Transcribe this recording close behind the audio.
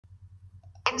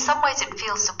in some ways it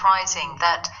feels surprising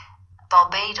that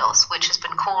Barbados, which has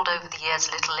been called over the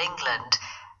years Little England,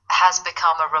 has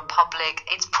become a republic.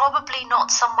 It's probably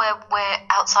not somewhere where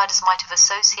outsiders might have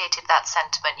associated that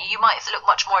sentiment. You might look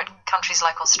much more at countries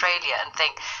like Australia and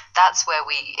think that's where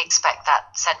we expect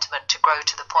that sentiment to grow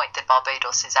to the point that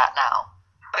Barbados is at now.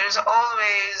 There's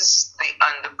always the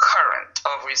undercurrent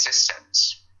of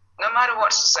resistance. No matter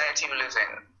what society you live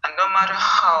in, and no matter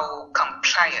how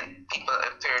compliant people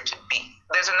appear to be,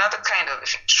 there's another kind of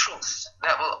truth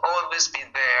that will always be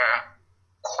there,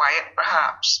 quiet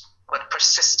perhaps, but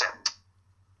persistent,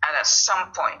 and at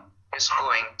some point is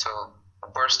going to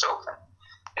burst open.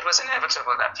 It was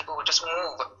inevitable that people would just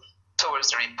move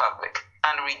towards the republic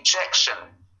and rejection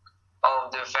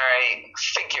of the very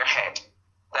figurehead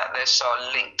that they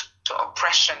saw linked to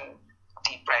oppression,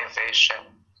 deprivation,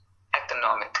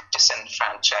 economic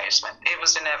disenfranchisement. It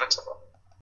was inevitable.